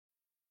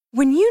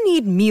When you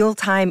need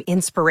mealtime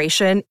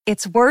inspiration,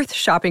 it's worth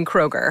shopping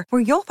Kroger,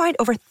 where you'll find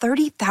over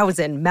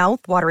 30,000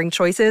 mouth-watering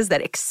choices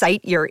that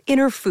excite your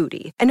inner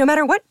foodie. And no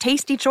matter what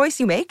tasty choice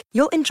you make,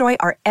 you'll enjoy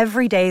our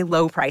everyday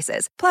low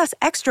prices, plus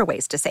extra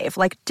ways to save,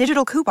 like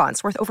digital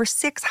coupons worth over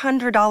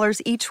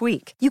 $600 each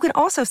week. You can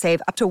also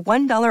save up to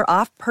 $1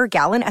 off per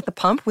gallon at the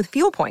pump with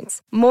fuel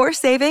points. More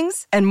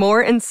savings and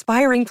more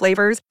inspiring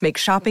flavors make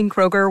shopping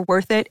Kroger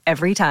worth it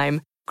every time.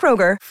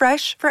 Kroger,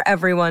 fresh for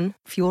everyone.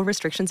 Fuel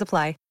restrictions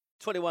apply.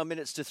 21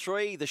 minutes to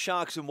 3. The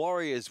Sharks and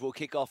Warriors will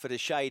kick off at a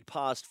shade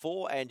past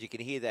 4, and you can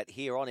hear that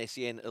here on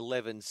SEN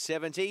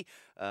 1170.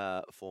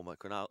 Former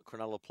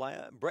Cronulla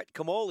player Brett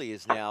Kimmorley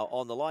is now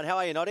on the line. How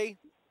are you, Noddy?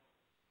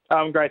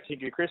 I'm great,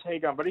 thank you, Chris. How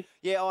you going, buddy?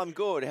 Yeah, I'm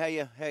good. How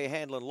you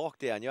handling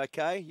lockdown? You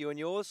okay? You and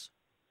yours?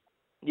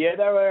 Yeah,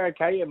 they were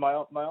okay. Yeah, my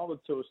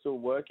older two are still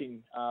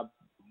working.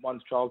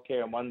 One's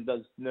childcare and one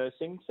does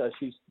nursing, so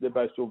they're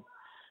both still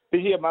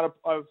busy.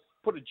 I've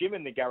put a gym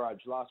in the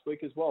garage last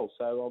week as well,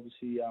 so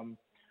obviously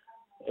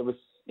it was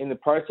in the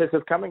process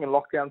of coming, and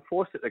lockdown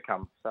forced it to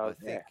come. So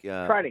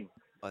training.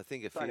 I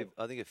think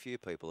a few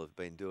people have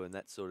been doing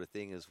that sort of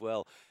thing as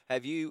well.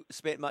 Have you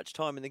spent much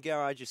time in the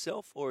garage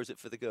yourself, or is it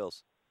for the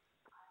girls?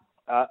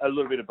 A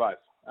little bit of both.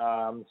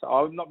 So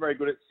I'm not very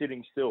good at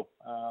sitting still.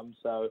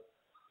 So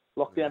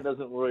lockdown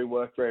doesn't really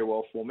work very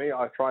well for me.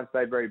 I try and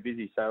stay very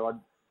busy. So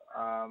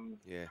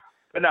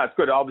But no, it's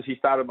good. I obviously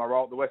started my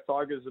role at the West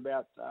Tigers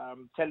about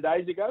 10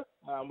 days ago,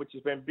 which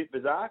has been a bit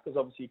bizarre because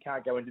obviously you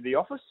can't go into the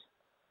office.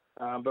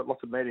 But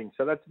lots of meetings.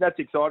 So that's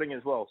exciting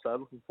as well. So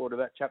looking forward to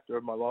that chapter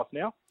of my life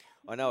now.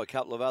 I know a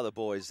couple of other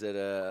boys that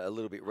are a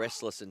little bit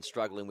restless and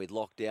struggling with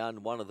lockdown.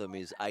 One of them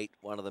is 8,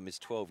 one of them is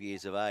 12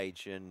 years of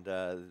age, and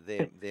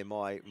they're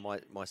my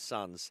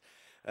sons.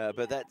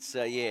 But that's,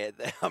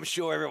 I'm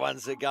sure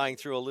everyone's going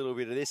through a little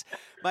bit of this.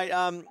 Mate,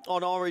 on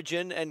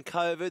Origin and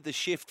COVID, the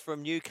shift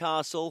from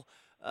Newcastle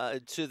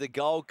to the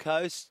Gold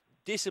Coast,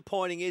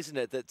 disappointing, isn't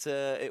it, that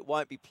it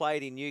won't be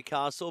played in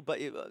Newcastle, but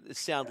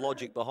sound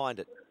logic behind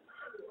it.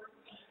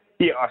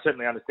 Yeah, I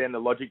certainly understand the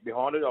logic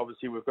behind it.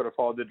 Obviously, we've got to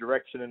follow the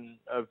direction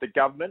of the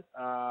government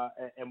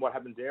and what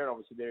happens there. And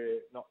obviously, they're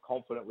not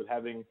confident with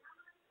having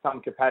some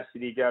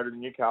capacity to go to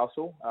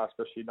Newcastle,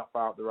 especially not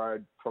far up the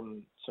road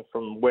from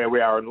where we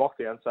are in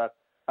lockdown. So,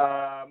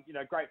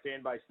 great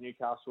fan base in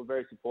Newcastle,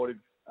 very supportive.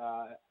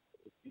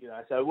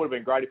 So it would have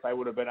been great if they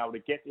would have been able to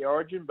get the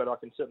Origin, but I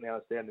can certainly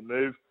understand the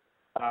move.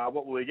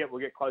 What will we get?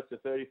 We'll get close to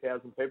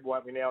 30,000 people,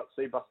 won't we, now at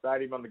Seabus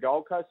Stadium on the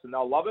Gold Coast, and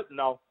they'll love it, and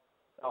they'll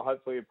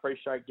hopefully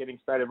appreciate getting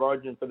State of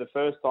Origin for the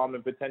first time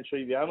and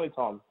potentially the only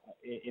time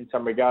in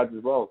some regards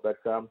as well. But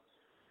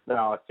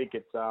I think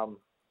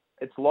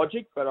it's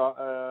logic, but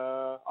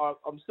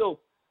I'm still,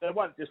 they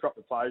won't disrupt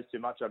the players too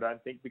much, I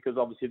don't think, because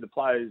obviously the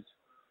players,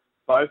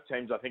 both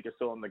teams, I think, are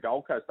still on the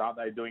Gold Coast, aren't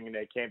they, doing in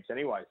their camps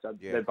anyway? So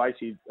they're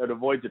basically, it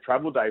avoids a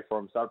travel day for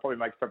them, so it probably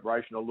makes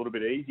preparation a little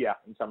bit easier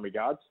in some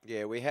regards.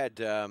 Yeah, we had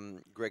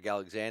Greg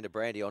Alexander,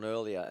 Brandy, on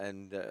earlier,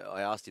 and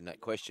I asked him that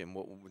question,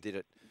 did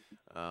it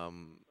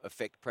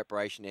affect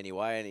preparation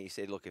anyway? And he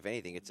said, look, if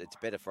anything, it's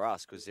better for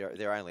us because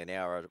they're only an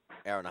hour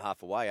and a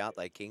half away, aren't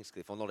they,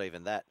 Kingscliff, or not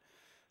even that,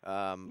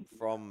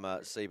 from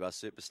Seabus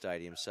Super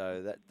Stadium.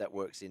 So that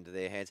works into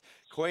their hands.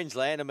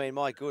 Queensland, I mean,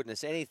 my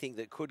goodness, anything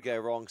that could go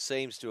wrong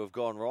seems to have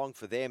gone wrong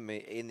for them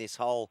in this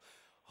whole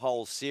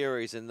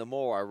series. And the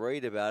more I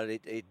read about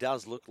it, it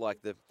does look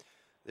like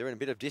they're in a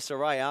bit of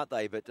disarray, aren't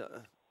they? But,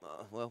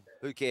 well,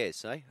 who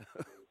cares, eh?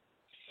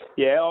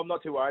 Yeah, I'm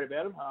not too worried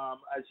about them.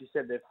 As you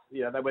said,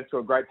 they went through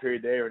a great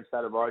period there in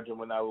State of Origin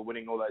when they were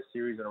winning all those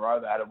series in a row.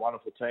 They had a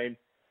wonderful team.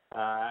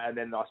 And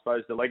then I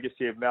suppose the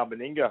legacy of Mal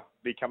Meninga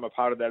become a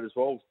part of that as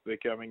well,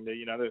 becoming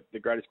the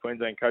greatest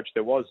Queensland coach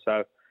there was.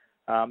 So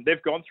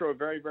they've gone through a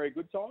very, very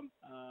good time.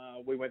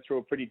 We went through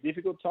a pretty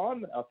difficult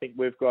time. I think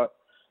we've got,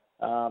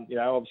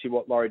 obviously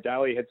what Laurie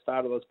Daly had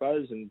started, I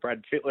suppose, and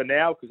Brad Fittler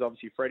now, because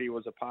obviously Freddie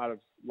was a part of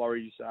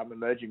Laurie's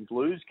Emerging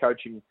Blues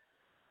coaching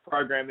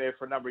program there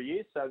for a number of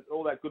years. So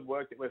all that good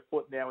work that we've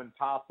put now in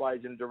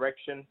pathways and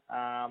direction,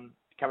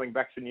 coming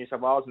back to New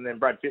South Wales, and then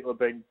Brad Fittler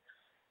being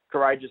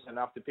courageous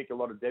enough to pick a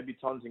lot of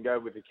debutants and go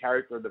with the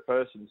character of the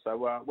person.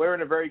 So we're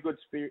in a very good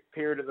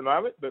period at the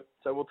moment,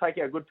 so we'll take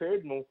our good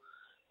period, and we'll,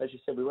 as you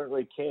said, we won't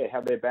really care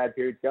how their bad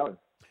period's going.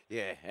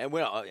 Yeah, and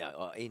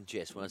in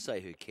jest, when I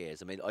say who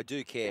cares, I mean, I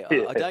do care.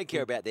 I don't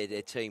care about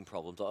their team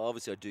problems.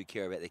 Obviously, I do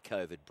care about their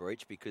COVID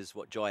breach, because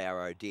what Jai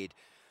Arrow did,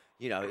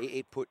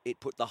 it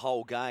put the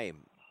whole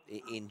game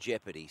in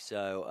jeopardy.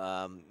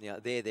 So,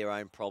 they're their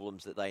own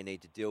problems that they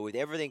need to deal with.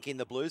 Everything in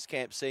the Blues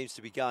camp seems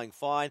to be going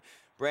fine.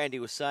 Brandy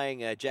was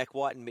saying Jack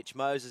White and Mitch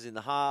Moses in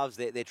the halves,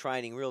 they're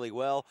training really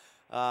well.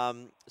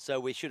 So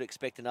we should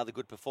expect another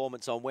good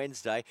performance on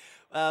Wednesday.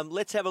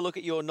 Let's have a look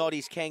at your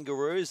Noddy's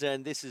Kangaroos,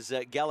 and this is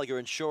Gallagher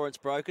Insurance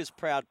Brokers,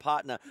 proud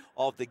partner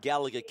of the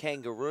Gallagher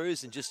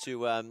Kangaroos. And just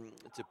to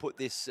put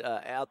this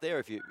out there,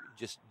 if you're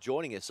just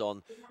joining us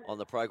on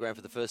the program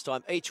for the first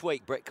time, each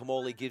week Brett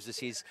Kimmorley gives us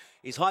his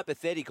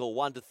hypothetical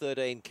 1 to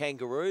 13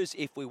 Kangaroos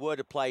if we were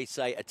to play,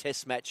 say, a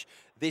test match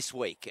this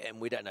week, and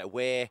we don't know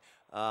where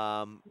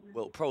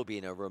Well, probably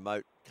in a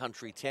remote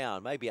country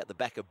town, maybe at the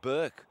back of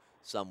Burke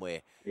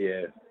somewhere.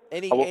 Yeah.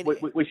 Any,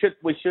 We should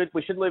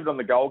leave it on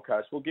the Gold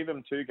Coast. We'll give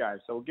them 2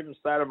 games. So we'll give them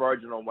State of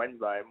Origin on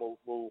Wednesday, and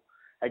we'll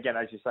again,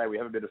 as you say, we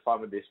have a bit of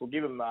fun with this. We'll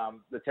give them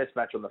the Test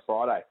match on the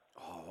Friday.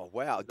 Oh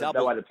wow! That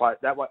way the play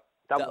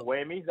double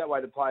whammy. That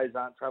way the players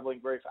aren't travelling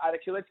very far.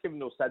 Actually, let's give them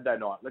till Saturday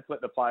night. Let's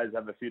let the players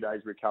have a few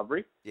days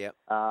recovery. Yeah.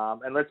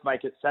 And let's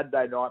make it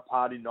Saturday night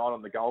party night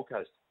on the Gold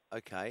Coast.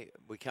 Okay,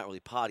 we can't really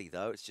party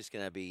though. It's just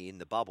going to be in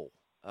the bubble.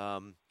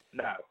 No.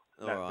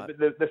 All right.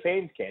 The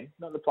fans can,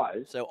 not the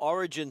players. So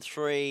Origin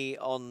 3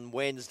 on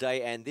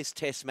Wednesday, and this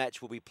Test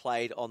match will be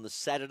played on the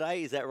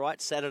Saturday. Is that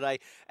right? Saturday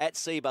at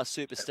Cbus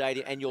Super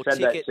Stadium, and your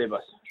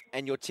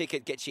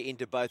ticket gets you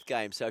into both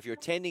games. So if you're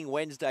attending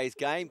Wednesday's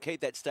game, keep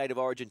that State of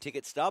Origin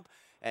ticket stub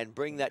and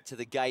bring that to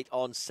the gate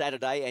on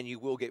Saturday, and you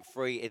will get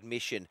free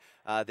admission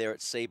there at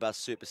Cbus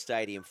Super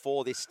Stadium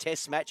for this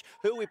Test match.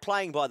 Who are we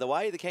playing, by the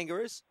way, the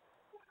Kangaroos?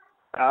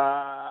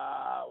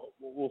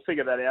 We'll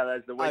figure that out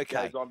as the week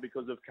goes on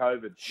because of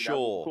COVID.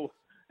 Sure.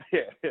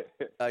 Yeah.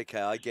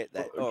 Okay, I get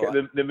that. All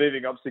right. The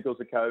moving obstacles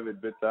of COVID,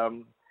 but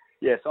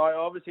yes, I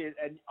obviously,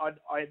 and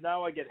I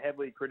know I get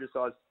heavily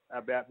criticised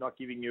about not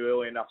giving you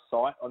early enough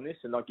sight on this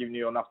and not giving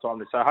you enough time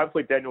to. So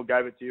hopefully Daniel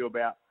gave it to you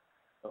about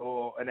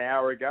an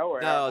hour ago.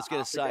 I was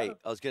going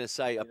to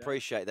say, I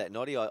appreciate that,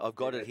 Noddy. I've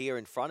got it here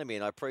in front of me,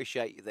 and I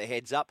appreciate the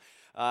heads up.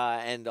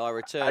 And I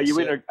return.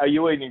 Are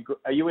you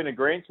in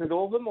agreement with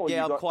all of them? Or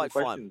yeah, I'm quite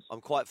fine. I'm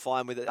quite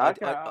fine with it.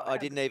 Okay, I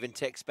didn't even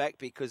text back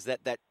because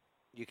that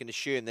you can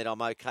assume that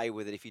I'm okay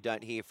with it if you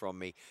don't hear from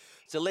me.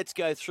 So let's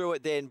go through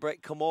it then.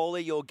 Brett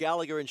Kamali, your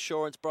Gallagher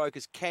Insurance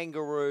Brokers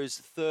Kangaroos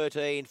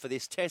 13 for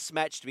this Test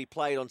match to be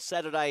played on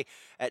Saturday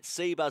at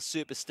Cbus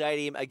Super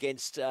Stadium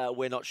against,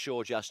 we're not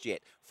sure just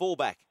yet.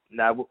 Fullback.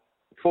 No,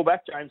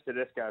 fullback, James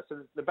Tedesco.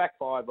 So the back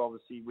 5,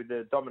 obviously, with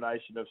the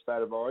domination of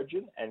State of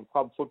Origin and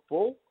club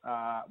football.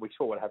 We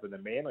saw what happened to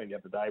Manly the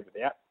other day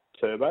without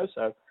Turbo.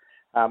 So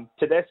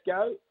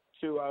Tedesco,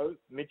 Tuo,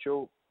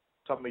 Mitchell,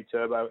 Tommy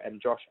Turbo, and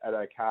Josh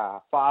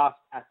Adokar. Fast,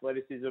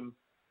 athleticism,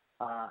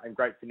 and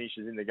great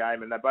finishes in the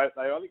game. And I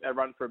think they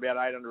run for about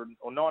 800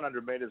 or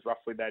 900 metres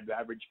roughly they'd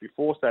average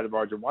before State of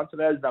Origin 1. So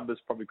those numbers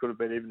probably could have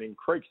been even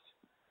increased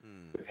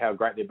with how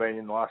great they've been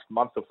in the last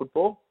month of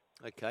football.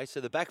 Okay, so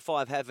the back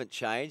 5 haven't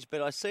changed,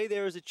 but I see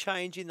there is a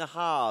change in the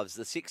halves.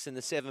 The 6 and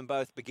the 7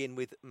 both begin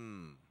with .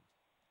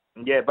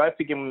 Yeah, both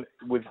begin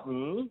with .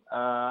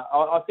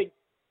 I think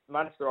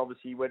Munster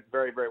obviously went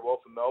very, very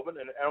well for Melbourne,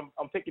 and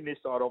I'm picking this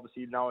side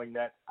obviously knowing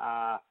that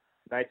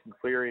Nathan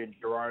Cleary and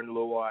Jerome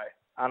Luai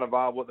aren't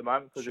available at the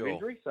moment because of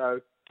injury.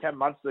 So Cam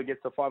Munster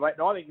gets the 5'8",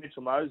 and I think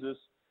Mitchell Moses,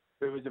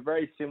 who is a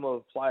very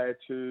similar player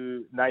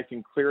to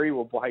Nathan Cleary,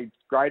 will play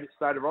great at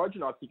State of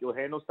Origin. I think he'll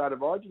handle State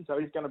of Origin, so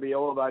he's going to be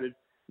elevated.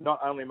 Not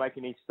only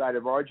making his State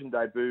of Origin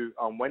debut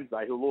on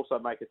Wednesday, he'll also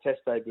make a Test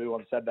debut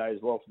on Saturday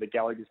as well for the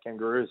Gallagher's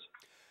Kangaroos,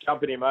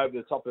 jumping him over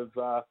the top of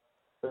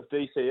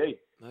DCE.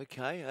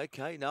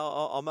 Okay. No,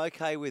 I'm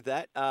okay with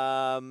that.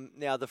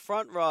 Now, the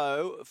front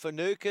row,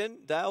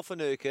 Dale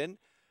Finucane,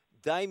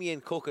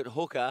 Damien Cook at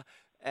hooker,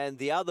 and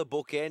the other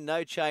bookend,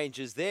 no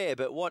changes there.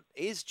 But what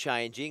is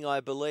changing, I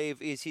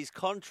believe, is his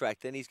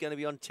contract, and he's going to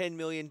be on $10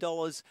 million,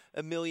 $1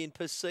 million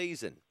per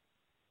season.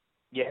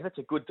 Yeah, that's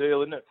a good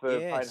deal, isn't it, for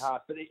Payne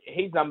Haas? But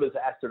his numbers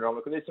are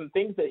astronomical. There's some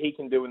things that he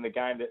can do in the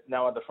game that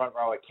no other front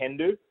rower can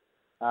do.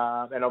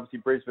 And obviously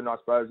Brisbane, I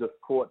suppose, have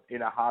caught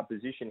in a hard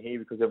position here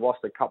because they've lost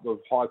a couple of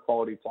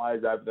high-quality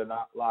players over the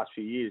last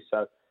few years.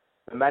 So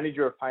the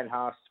manager of Payne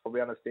Haas is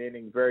probably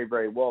understanding very,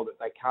 very well that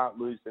they can't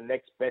lose the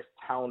next best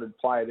talented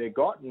player they've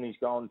got, and he's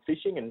going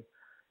fishing and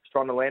he's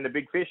trying to land a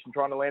big fish and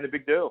trying to land a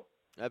big deal.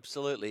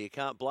 Absolutely. You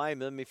can't blame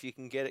them. If you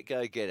can get it,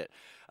 go get it.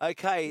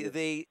 Okay,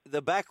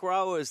 the back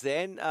rowers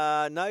then.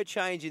 No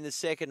change in the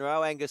second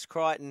row, Angus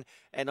Crichton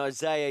and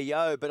Isaiah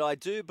Yeo, but I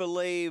do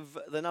believe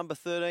the number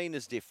 13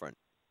 is different.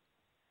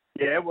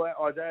 Yeah, well,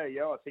 Isaiah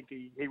Yeo, I think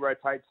he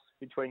rotates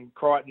between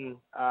Cam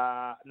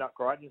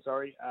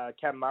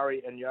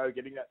Murray and Yeo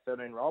getting that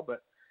 13 role.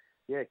 But,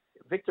 yeah,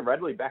 Victor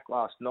Radley back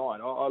last night.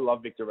 I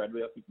love Victor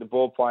Radley. I think the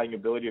ball-playing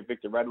ability of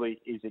Victor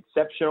Radley is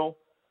exceptional.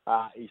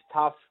 He's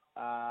tough.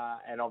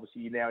 And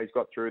obviously now he's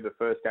got through the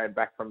first game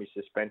back from his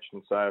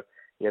suspension. So,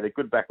 yeah, they're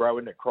good back row,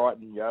 isn't it?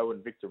 Crichton, Yeo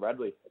and Victor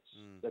Radley.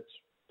 That's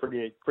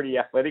pretty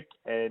athletic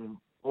and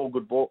all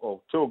good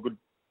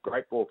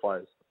great ball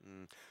players.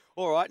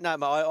 All right. No,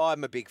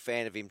 I'm a big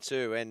fan of him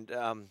too. And,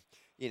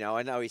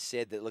 I know he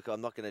said that, look,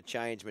 I'm not going to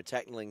change my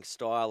tackling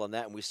style on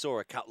that. And we saw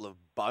a couple of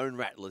bone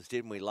rattlers,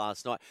 didn't we,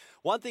 last night?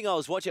 One thing I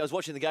was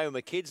watching the game with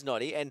my kids,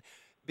 Noddy, and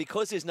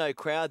because there's no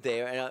crowd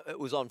there, and it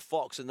was on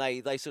Fox, and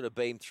they sort of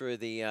beamed through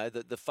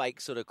the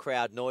fake sort of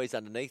crowd noise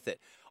underneath it.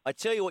 I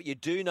tell you what, you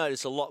do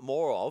notice a lot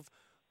more of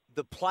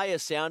the player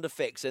sound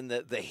effects and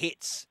the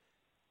hits.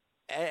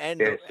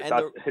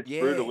 It's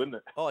brutal, isn't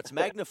it? Oh, it's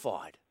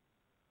magnified.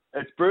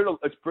 It's brutal.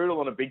 It's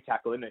brutal on a big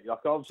tackle, isn't it?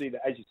 Like obviously,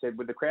 as you said,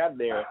 with the crowd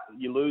there,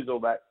 you lose all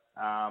that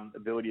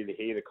ability to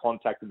hear the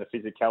contact and the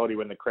physicality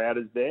when the crowd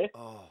is there.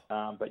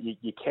 But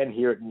you can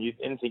hear it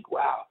and think,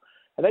 wow.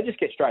 And they just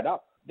get straight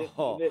up.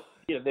 Oh,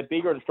 they're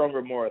bigger and stronger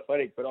and more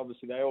athletic, but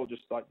obviously they all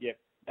just like, yeah,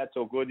 that's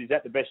all good. Is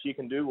that the best you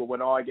can do? Well,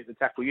 when I get to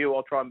tackle you,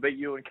 I'll try and beat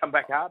you and come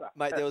back harder.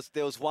 mate,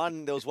 there was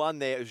one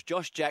there. It was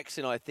Josh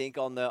Jackson, I think,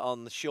 on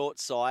the short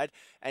side,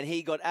 and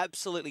he got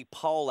absolutely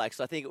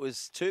poleaxed. I think it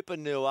was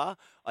Tupanua,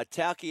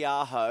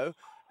 Taukei'aho,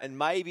 and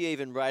maybe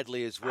even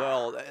Radley as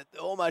well.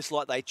 Almost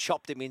like they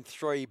chopped him in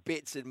three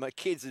bits, and my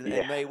kids and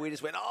me, we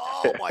just went,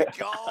 oh my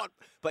God.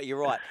 But you're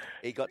right,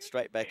 he got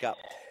straight back up.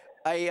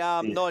 Hey,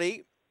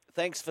 Noddy,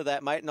 thanks for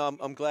that, mate, and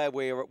I'm glad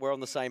we're on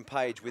the same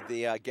page with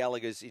the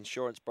Gallagher's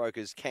Insurance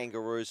Brokers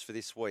Kangaroos for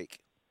this week.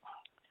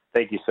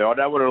 Thank you, sir. I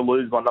don't want to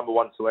lose my number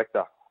one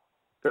selector.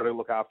 Got to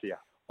look after you.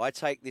 I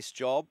take this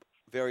job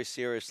very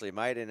seriously,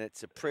 mate, and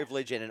it's a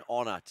privilege and an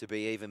honour to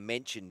be even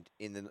mentioned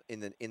in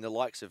the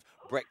likes of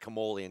Brett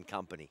Comorley and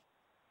company.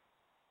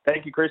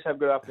 Thank you, Chris. Have a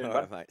good afternoon, All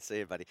right, bud. mate. See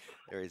you, buddy.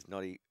 There is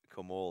Noddy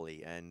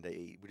Comorley, and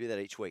we do that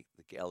each week.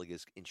 The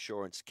Gallagher's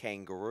Insurance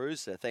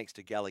Kangaroos. Thanks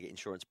to Gallagher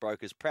Insurance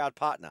Brokers, proud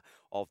partner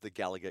of the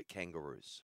Gallagher Kangaroos.